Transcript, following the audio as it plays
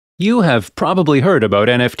You have probably heard about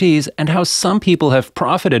NFTs and how some people have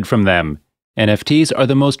profited from them. NFTs are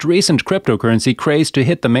the most recent cryptocurrency craze to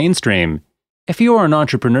hit the mainstream. If you are an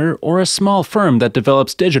entrepreneur or a small firm that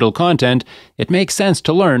develops digital content, it makes sense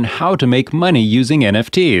to learn how to make money using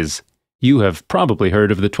NFTs. You have probably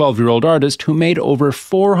heard of the 12-year-old artist who made over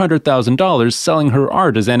 $400,000 selling her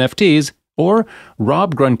art as NFTs, or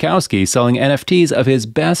Rob Gronkowski selling NFTs of his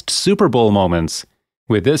best Super Bowl moments.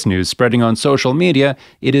 With this news spreading on social media,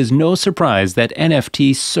 it is no surprise that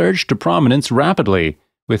NFTs surged to prominence rapidly,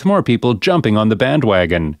 with more people jumping on the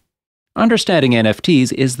bandwagon. Understanding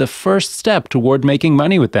NFTs is the first step toward making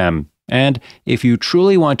money with them, and if you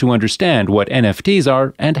truly want to understand what NFTs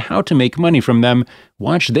are and how to make money from them,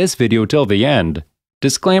 watch this video till the end.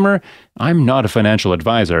 Disclaimer: I'm not a financial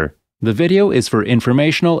advisor. The video is for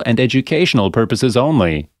informational and educational purposes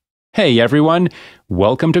only. Hey everyone,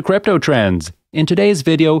 welcome to Crypto Trends. In today's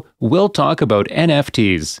video, we'll talk about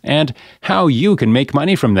NFTs and how you can make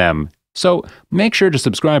money from them. So make sure to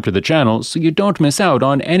subscribe to the channel so you don't miss out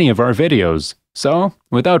on any of our videos. So,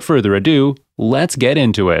 without further ado, let's get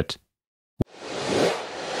into it.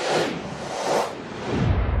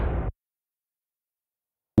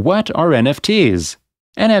 What are NFTs?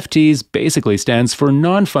 NFTs basically stands for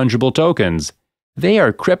non-fungible tokens. They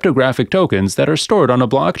are cryptographic tokens that are stored on a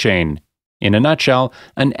blockchain. In a nutshell,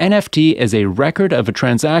 an NFT is a record of a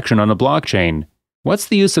transaction on a blockchain. What's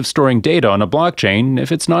the use of storing data on a blockchain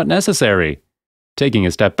if it's not necessary? Taking a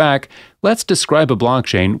step back, let's describe a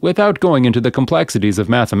blockchain without going into the complexities of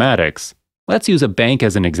mathematics. Let's use a bank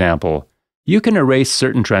as an example. You can erase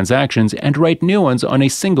certain transactions and write new ones on a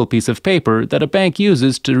single piece of paper that a bank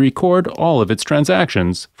uses to record all of its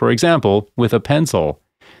transactions, for example, with a pencil.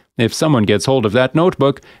 If someone gets hold of that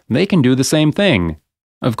notebook, they can do the same thing.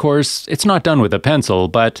 Of course, it's not done with a pencil,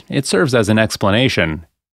 but it serves as an explanation.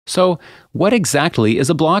 So, what exactly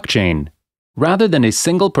is a blockchain? Rather than a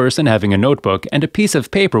single person having a notebook and a piece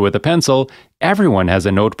of paper with a pencil, everyone has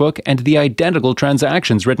a notebook and the identical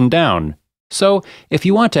transactions written down. So, if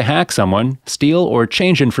you want to hack someone, steal, or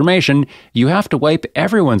change information, you have to wipe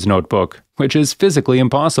everyone's notebook, which is physically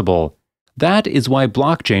impossible. That is why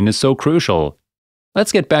blockchain is so crucial.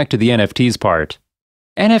 Let's get back to the NFTs part.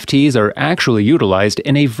 NFTs are actually utilized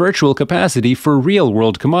in a virtual capacity for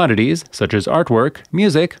real-world commodities such as artwork,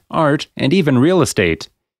 music, art, and even real estate.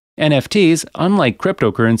 NFTs, unlike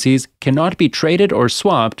cryptocurrencies, cannot be traded or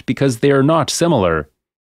swapped because they are not similar.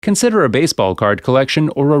 Consider a baseball card collection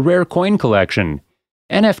or a rare coin collection.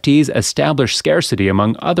 NFTs establish scarcity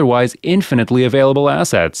among otherwise infinitely available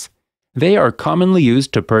assets. They are commonly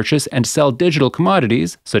used to purchase and sell digital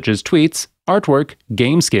commodities such as tweets, artwork,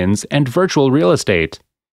 game skins, and virtual real estate.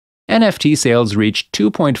 NFT sales reached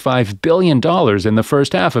 $2.5 billion in the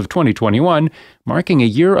first half of 2021, marking a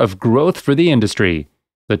year of growth for the industry.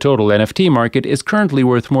 The total NFT market is currently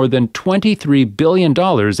worth more than $23 billion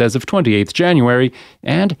as of 28 January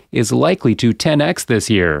and is likely to 10x this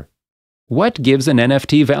year. What gives an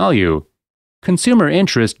NFT value? Consumer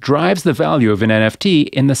interest drives the value of an NFT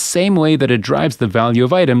in the same way that it drives the value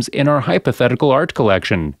of items in our hypothetical art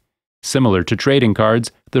collection. Similar to trading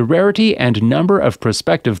cards, the rarity and number of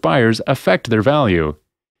prospective buyers affect their value.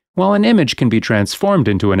 While an image can be transformed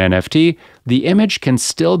into an NFT, the image can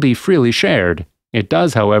still be freely shared. It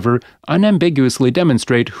does, however, unambiguously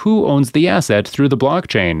demonstrate who owns the asset through the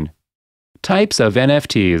blockchain. Types of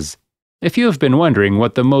NFTs. If you have been wondering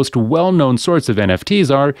what the most well-known sorts of NFTs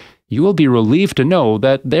are, you will be relieved to know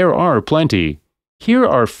that there are plenty. Here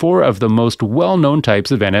are 4 of the most well-known types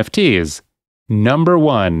of NFTs. Number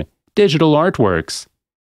 1. Digital artworks.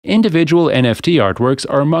 Individual NFT artworks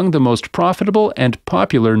are among the most profitable and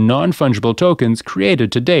popular non-fungible tokens created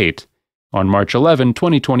to date. On March 11,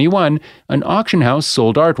 2021, an auction house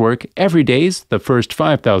sold artwork every day's the first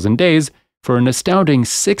 5,000 days for an astounding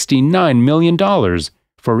 $69 million,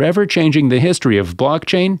 forever changing the history of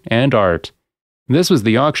blockchain and art. This was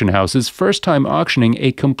the auction house's first time auctioning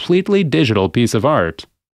a completely digital piece of art.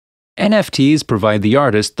 NFTs provide the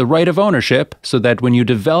artist the right of ownership so that when you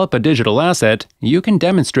develop a digital asset, you can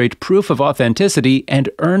demonstrate proof of authenticity and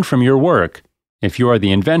earn from your work. If you are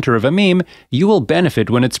the inventor of a meme, you will benefit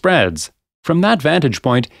when it spreads. From that vantage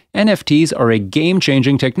point, NFTs are a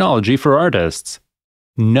game-changing technology for artists.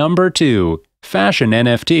 Number 2. Fashion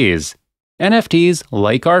NFTs. NFTs,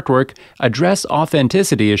 like artwork, address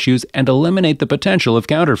authenticity issues and eliminate the potential of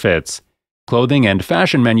counterfeits. Clothing and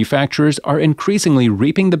fashion manufacturers are increasingly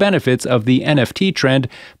reaping the benefits of the NFT trend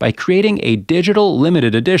by creating a digital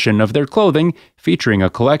limited edition of their clothing featuring a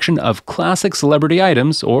collection of classic celebrity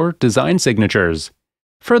items or design signatures.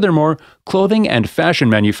 Furthermore, clothing and fashion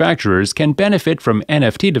manufacturers can benefit from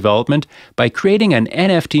NFT development by creating an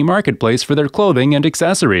NFT marketplace for their clothing and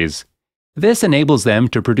accessories. This enables them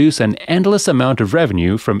to produce an endless amount of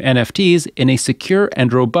revenue from NFTs in a secure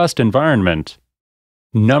and robust environment.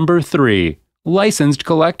 Number 3. Licensed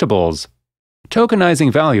collectibles.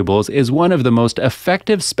 Tokenizing valuables is one of the most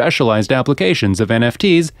effective specialized applications of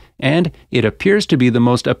NFTs, and it appears to be the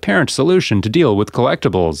most apparent solution to deal with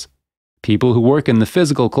collectibles. People who work in the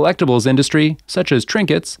physical collectibles industry, such as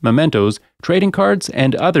trinkets, mementos, trading cards,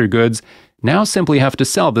 and other goods, now simply have to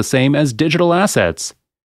sell the same as digital assets.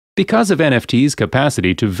 Because of NFTs'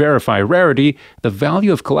 capacity to verify rarity, the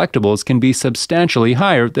value of collectibles can be substantially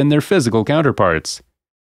higher than their physical counterparts.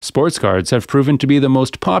 Sports cards have proven to be the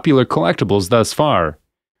most popular collectibles thus far.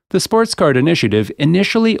 The sports card initiative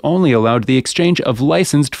initially only allowed the exchange of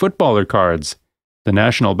licensed footballer cards. The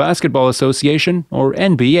National Basketball Association, or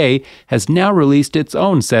NBA, has now released its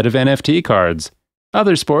own set of NFT cards.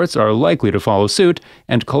 Other sports are likely to follow suit,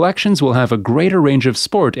 and collections will have a greater range of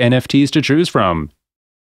sport NFTs to choose from.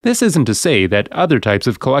 This isn't to say that other types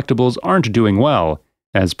of collectibles aren't doing well.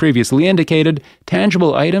 As previously indicated,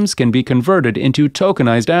 tangible items can be converted into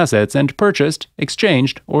tokenized assets and purchased,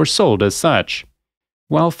 exchanged, or sold as such.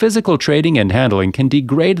 While physical trading and handling can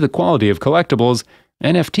degrade the quality of collectibles,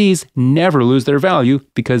 NFTs never lose their value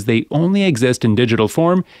because they only exist in digital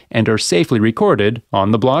form and are safely recorded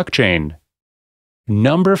on the blockchain.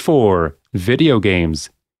 Number 4. Video games.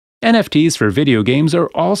 NFTs for video games are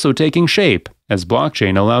also taking shape, as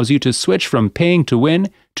blockchain allows you to switch from paying to win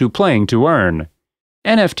to playing to earn.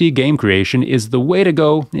 NFT game creation is the way to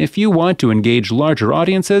go if you want to engage larger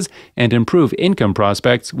audiences and improve income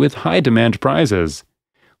prospects with high-demand prizes.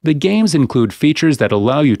 The games include features that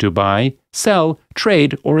allow you to buy, sell,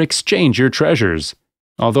 trade, or exchange your treasures.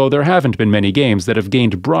 Although there haven't been many games that have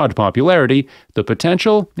gained broad popularity, the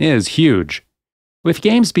potential is huge. With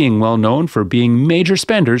games being well known for being major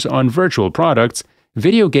spenders on virtual products,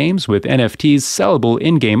 video games with NFTs sellable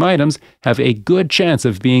in-game items have a good chance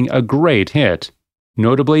of being a great hit.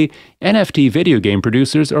 Notably, NFT video game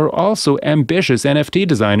producers are also ambitious NFT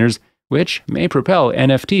designers, which may propel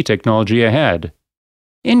NFT technology ahead.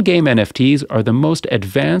 In-game NFTs are the most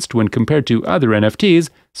advanced when compared to other NFTs,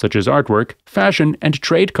 such as artwork, fashion, and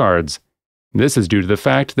trade cards. This is due to the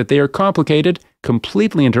fact that they are complicated,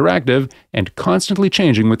 completely interactive, and constantly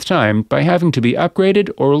changing with time by having to be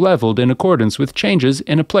upgraded or leveled in accordance with changes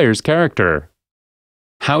in a player's character.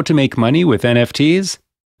 How to make money with NFTs?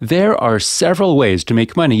 There are several ways to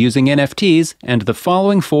make money using NFTs, and the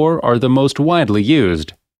following 4 are the most widely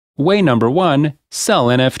used. Way number 1. Sell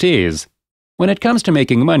NFTs. When it comes to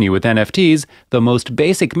making money with NFTs, the most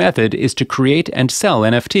basic method is to create and sell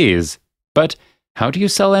NFTs. But how do you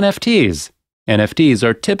sell NFTs? NFTs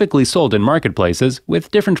are typically sold in marketplaces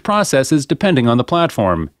with different processes depending on the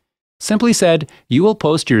platform. Simply said, you will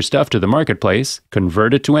post your stuff to the marketplace,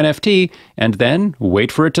 convert it to NFT, and then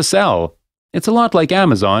wait for it to sell. It's a lot like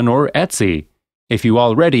Amazon or Etsy. If you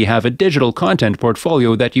already have a digital content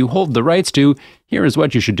portfolio that you hold the rights to, here is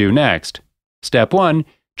what you should do next. Step 1.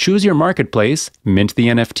 Choose your marketplace, mint the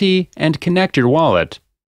NFT, and connect your wallet.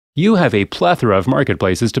 You have a plethora of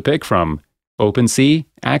marketplaces to pick from. OpenSea,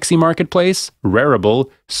 Axie Marketplace, Rarible,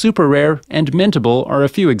 Super Rare, and Mintable are a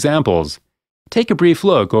few examples. Take a brief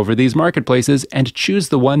look over these marketplaces and choose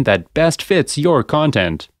the one that best fits your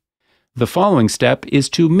content. The following step is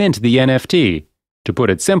to mint the NFT. To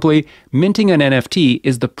put it simply, minting an NFT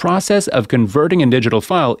is the process of converting a digital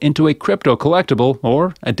file into a crypto collectible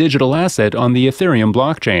or a digital asset on the Ethereum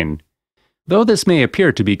blockchain. Though this may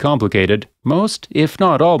appear to be complicated, most, if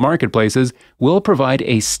not all marketplaces, will provide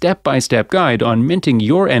a step-by-step guide on minting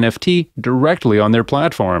your NFT directly on their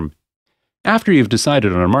platform. After you've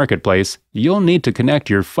decided on a marketplace, you'll need to connect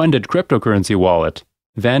your funded cryptocurrency wallet.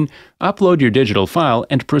 Then, upload your digital file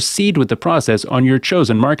and proceed with the process on your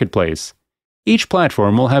chosen marketplace. Each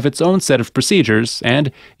platform will have its own set of procedures,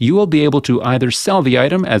 and you will be able to either sell the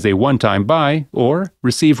item as a one-time buy or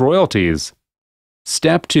receive royalties.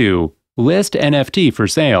 Step 2. List NFT for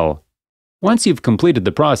sale. Once you've completed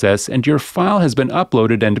the process and your file has been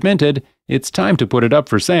uploaded and minted, it's time to put it up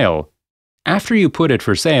for sale. After you put it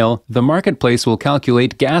for sale, the marketplace will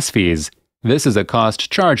calculate gas fees. This is a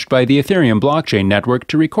cost charged by the Ethereum blockchain network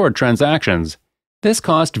to record transactions. This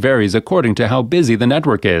cost varies according to how busy the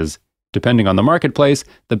network is. Depending on the marketplace,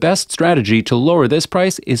 the best strategy to lower this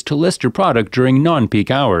price is to list your product during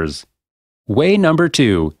non-peak hours. Way number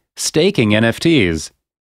 2. Staking NFTs.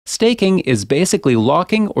 Staking is basically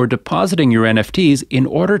locking or depositing your NFTs in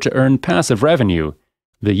order to earn passive revenue.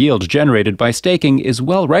 The yield generated by staking is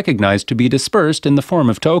well recognized to be dispersed in the form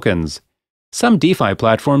of tokens. Some DeFi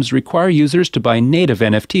platforms require users to buy native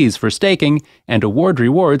NFTs for staking and award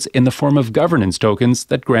rewards in the form of governance tokens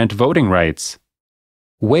that grant voting rights.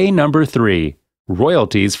 Way number 3.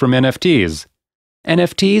 Royalties from NFTs.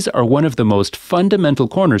 NFTs are one of the most fundamental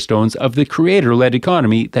cornerstones of the creator-led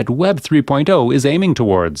economy that Web 3.0 is aiming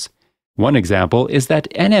towards. One example is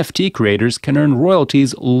that NFT creators can earn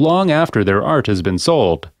royalties long after their art has been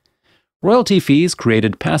sold. Royalty fees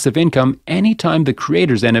created passive income anytime the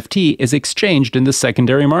creator's NFT is exchanged in the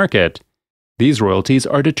secondary market. These royalties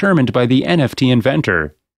are determined by the NFT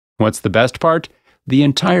inventor. What's the best part? The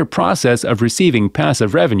entire process of receiving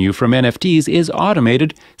passive revenue from NFTs is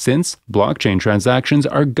automated since blockchain transactions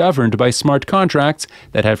are governed by smart contracts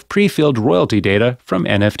that have pre-filled royalty data from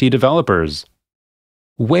NFT developers.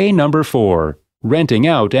 Way number 4. Renting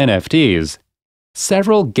out NFTs.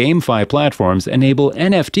 Several GameFi platforms enable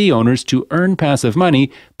NFT owners to earn passive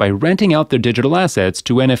money by renting out their digital assets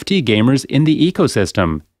to NFT gamers in the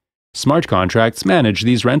ecosystem. Smart contracts manage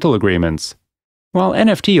these rental agreements. While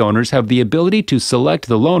NFT owners have the ability to select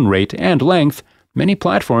the loan rate and length, many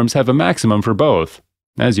platforms have a maximum for both.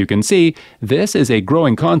 As you can see, this is a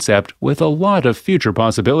growing concept with a lot of future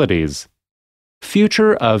possibilities.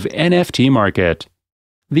 Future of NFT market.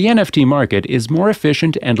 The NFT market is more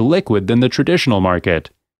efficient and liquid than the traditional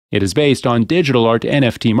market. It is based on digital art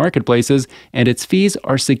NFT marketplaces, and its fees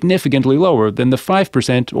are significantly lower than the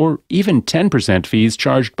 5% or even 10% fees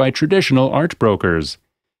charged by traditional art brokers.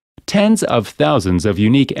 Tens of thousands of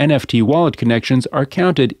unique NFT wallet connections are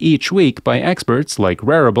counted each week by experts like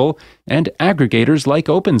Rarible and aggregators like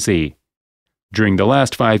OpenSea. During the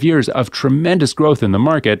last 5 years of tremendous growth in the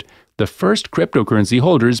market, the first cryptocurrency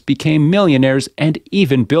holders became millionaires and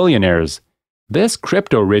even billionaires. This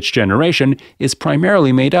crypto-rich generation is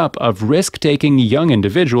primarily made up of risk-taking young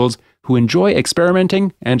individuals who enjoy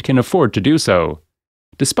experimenting and can afford to do so.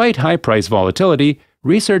 Despite high price volatility,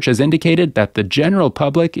 research has indicated that the general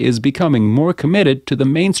public is becoming more committed to the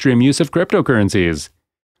mainstream use of cryptocurrencies.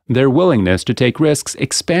 Their willingness to take risks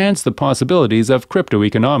expands the possibilities of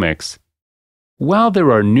crypto-economics. While there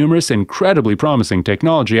are numerous incredibly promising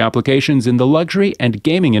technology applications in the luxury and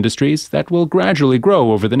gaming industries that will gradually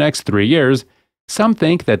grow over the next 3 years, some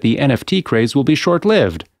think that the NFT craze will be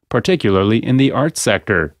short-lived, particularly in the arts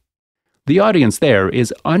sector. The audience there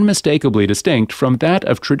is unmistakably distinct from that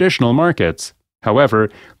of traditional markets. However,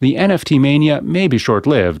 the NFT mania may be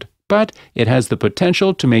short-lived, but it has the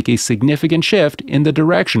potential to make a significant shift in the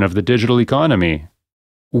direction of the digital economy.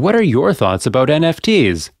 What are your thoughts about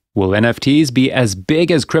NFTs? Will NFTs be as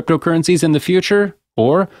big as cryptocurrencies in the future?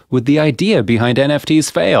 Or would the idea behind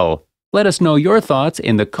NFTs fail? Let us know your thoughts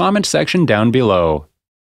in the comment section down below.